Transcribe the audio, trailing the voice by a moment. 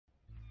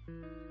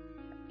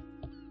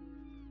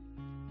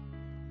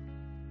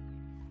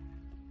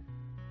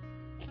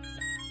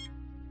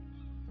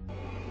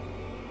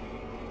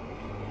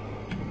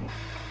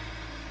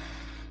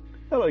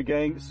Hello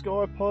gang,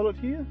 Sky Pilot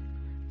here.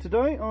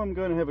 Today I'm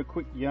going to have a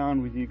quick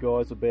yarn with you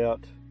guys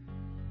about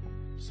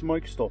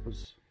smoke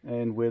stoppers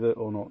and whether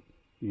or not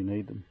you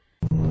need them.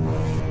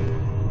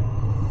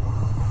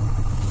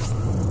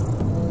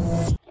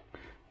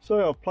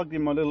 So I've plugged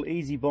in my little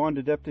easy bind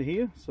adapter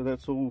here, so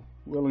that's all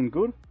well and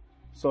good.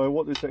 So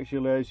what this actually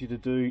allows you to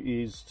do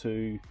is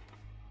to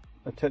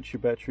attach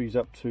your batteries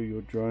up to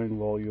your drone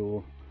while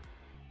you're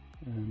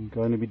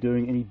going to be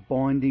doing any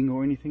binding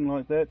or anything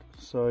like that.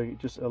 So it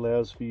just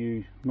allows for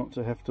you not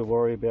to have to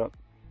worry about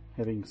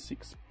having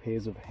 6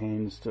 pairs of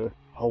hands to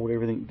hold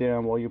everything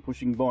down while you're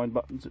pushing bind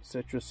buttons,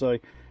 etc. So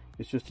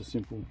it's just a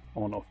simple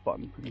on-off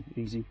button, pretty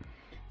easy.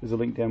 There's a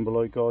link down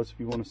below, guys, if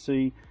you want to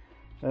see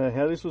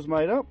how this was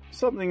made up.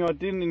 Something I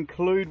didn't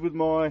include with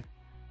my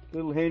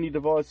little handy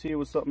device here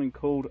was something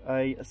called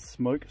a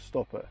smoke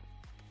stopper.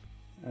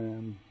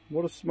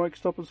 What are smoke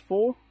stoppers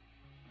for?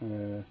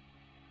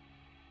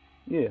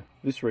 Yeah,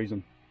 this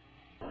reason.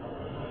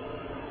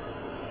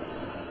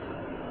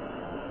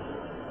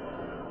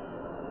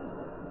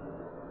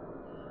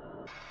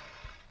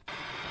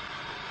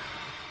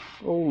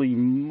 Holy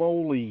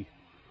moly.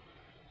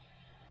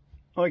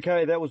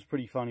 Okay, that was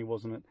pretty funny,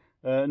 wasn't it?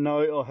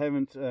 No, I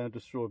haven't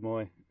destroyed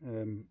my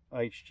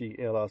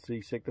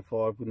HGLRC Sector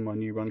V with my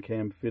new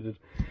Runcam fitted.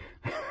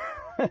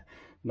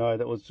 No,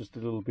 that was just a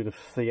little bit of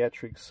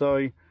theatrics.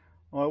 So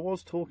I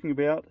was talking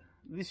about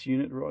this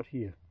unit right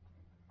here.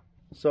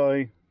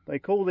 So they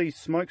call these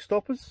smoke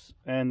stoppers,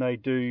 and they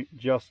do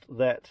just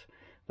that.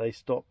 They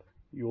stop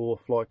your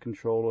flight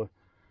controller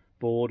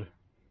board,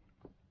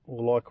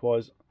 or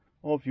likewise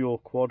of your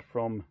quad,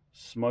 from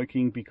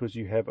smoking because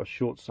you have a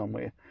short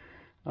somewhere.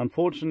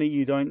 Unfortunately,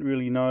 you don't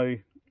really know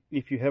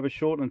if you have a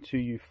short until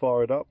you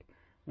fire it up,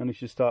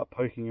 unless you start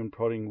poking and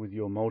prodding with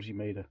your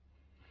multimeter.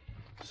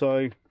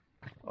 So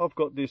I've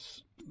got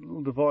this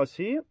little device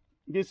here.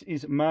 This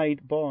is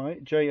made by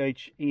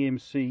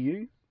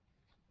JHEMCU.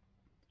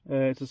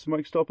 It's a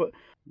smoke stopper.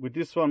 With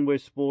this one we're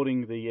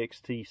sporting the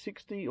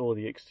XT60 or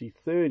the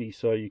XT30,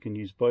 so you can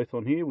use both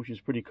on here, which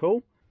is pretty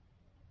cool.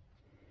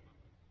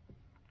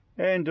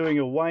 And doing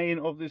a weigh-in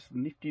of this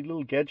nifty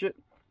little gadget,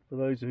 for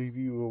those of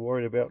you who are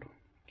worried about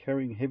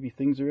carrying heavy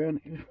things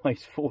around, it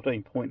weighs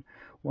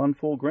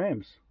 14.14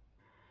 grams.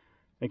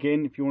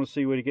 Again, if you want to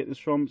see where to get this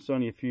from, it's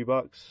only a few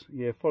bucks.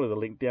 Yeah, follow the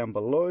link down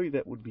below,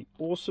 that would be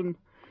awesome.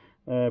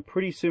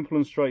 Pretty simple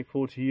and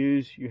straightforward to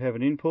use. You have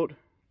an input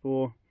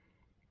for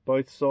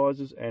both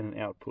sizes and an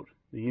output.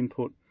 The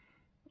input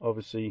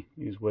obviously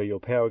is where your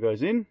power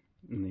goes in,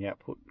 and the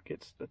output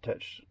gets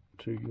attached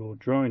to your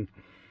drone.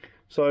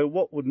 So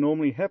what would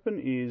normally happen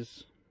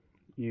is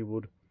you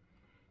would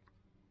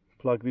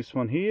plug this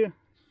one here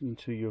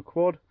into your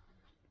quad,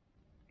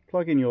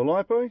 plug in your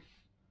LiPo,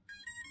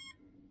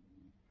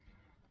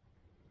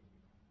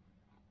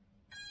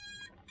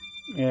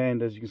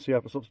 and as you can see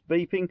up, it stops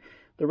beeping,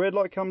 the red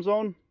light comes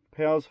on,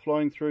 power's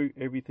flowing through,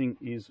 everything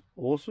is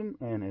awesome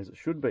and as it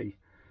should be.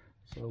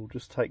 So we'll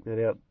just take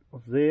that out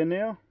of there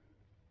now.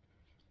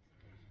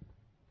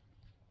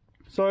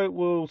 So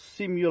we'll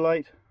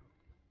simulate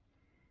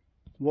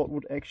what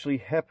would actually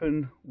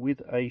happen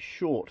with a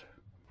short.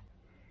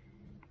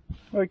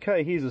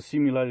 Okay, here's a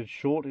simulated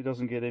short. It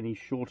doesn't get any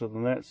shorter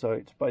than that, so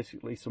it's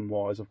basically some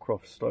wires I've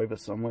crossed over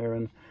somewhere,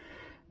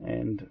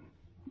 and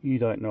you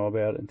don't know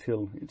about it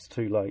until it's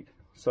too late.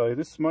 So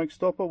this smoke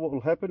stopper, what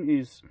will happen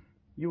is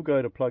you'll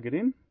go to plug it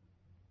in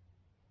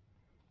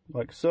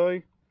like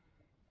so,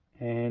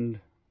 and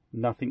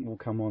nothing will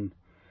come on.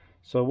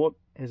 So what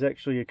has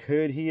actually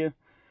occurred here,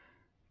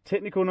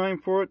 technical name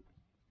for it,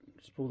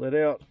 just pull that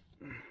out.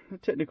 The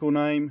technical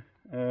name,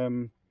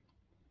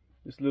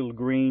 this little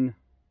green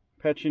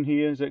patch in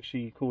here is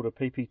actually called a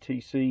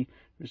PPTC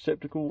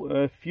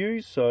receptacle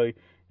fuse. So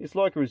it's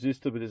like a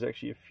resistor, but it's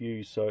actually a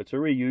fuse, so it's a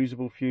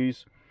reusable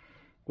fuse.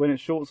 When it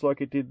shorts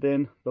like it did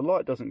then, the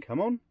light doesn't come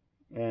on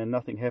and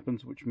nothing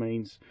happens, which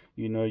means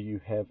you know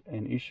you have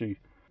an issue.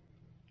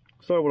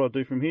 So what I'll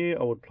do from here,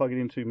 I would plug it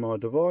into my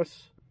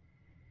device,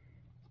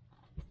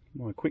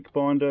 my quick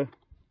binder,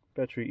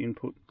 battery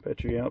input,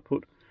 battery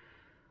output,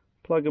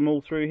 plug them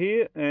all through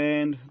here,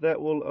 and that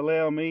will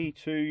allow me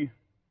to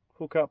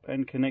hook up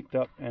and connect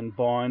up and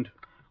bind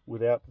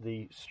without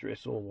the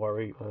stress or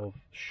worry of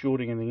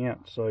shorting anything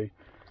out. So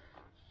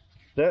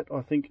that,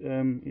 I think,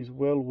 is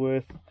well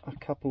worth a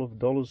couple of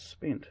dollars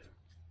spent.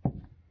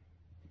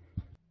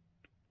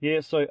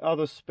 Yeah, so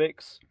other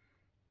specs,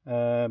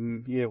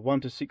 yeah,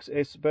 1 to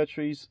 6S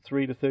batteries,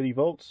 3 to 30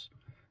 volts.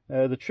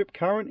 The trip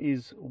current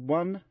is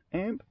 1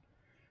 amp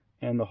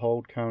and the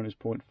hold current is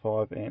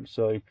 0.5 amps.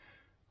 So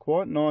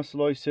quite nice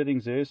low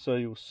settings there, so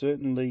you'll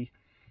certainly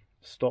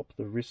stop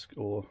the risk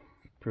or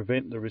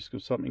prevent the risk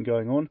of something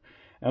going on.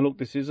 And look,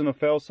 this isn't a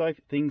fail-safe.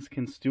 Things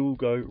can still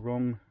go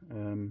wrong.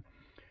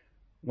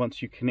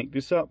 Once you connect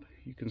this up,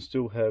 you can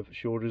still have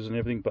shortages and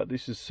everything, but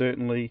this is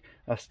certainly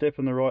a step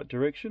in the right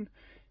direction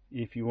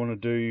if you want to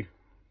do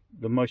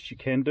the most you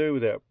can do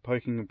without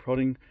poking and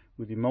prodding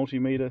with your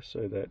multimeter,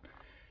 so that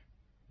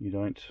you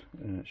don't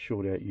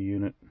short out your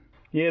unit.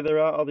 Yeah, there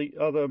are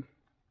other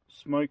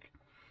smoke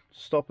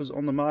stoppers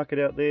on the market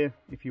out there.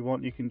 If you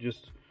want, you can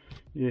just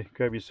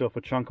grab yourself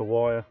a chunk of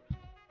wire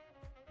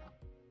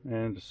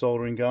and a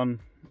soldering gun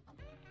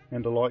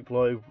and a light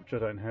globe, which I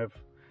don't have,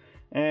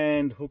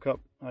 and hook up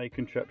a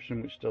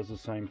contraption which does the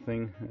same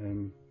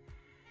thing.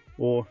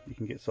 Or you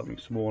can get something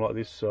small like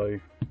this, so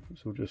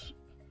this will just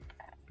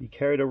be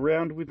carried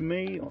around with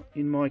me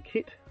in my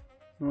kit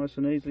nice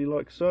and easily,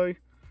 like so,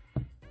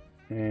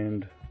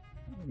 and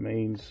it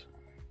means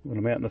when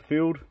I'm out in the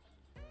field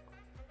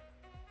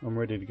I'm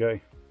ready to go.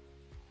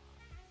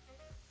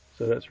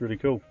 So that's really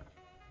cool.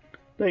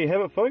 There you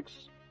have it,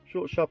 folks.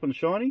 Short, sharp and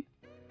shiny.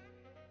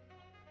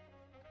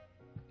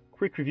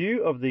 Quick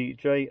review of the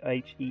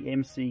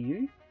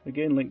JHEMCU.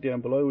 Again, link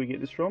down below where we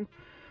get this from,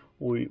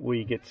 or where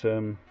you get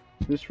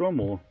this from,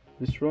 or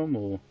this from,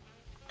 or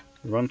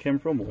the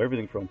Runcam from, or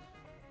everything from.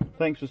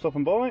 Thanks for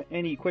stopping by.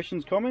 Any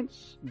questions,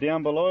 comments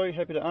down below,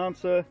 happy to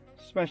answer.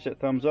 Smash that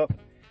thumbs up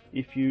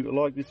if you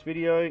like this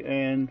video,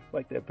 and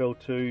whack that bell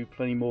too.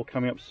 Plenty more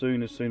coming up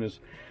soon, as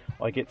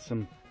I get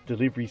some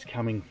deliveries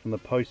coming from the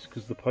post,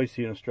 because the post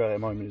here in Australia at the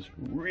moment is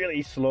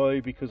really slow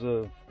because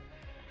of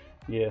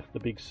the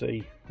big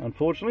C,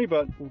 unfortunately,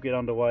 but we'll get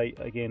underway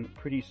again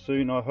pretty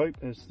soon, I hope,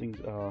 as things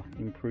are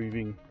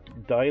improving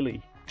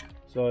daily.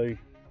 So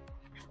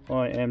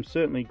I am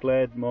certainly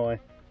glad my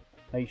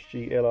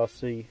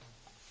HGLRC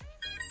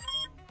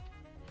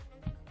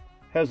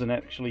hasn't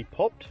actually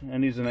popped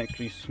and isn't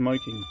actually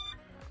smoking.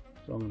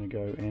 So I'm going to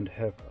go and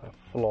have a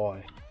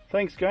fly.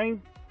 Thanks,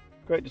 gang.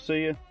 Great to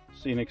see you.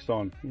 See you next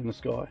time in the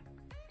sky.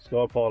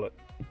 Sky Pilot.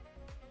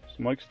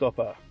 Smoke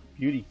Stopper.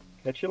 Beauty.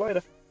 Catch you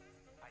later.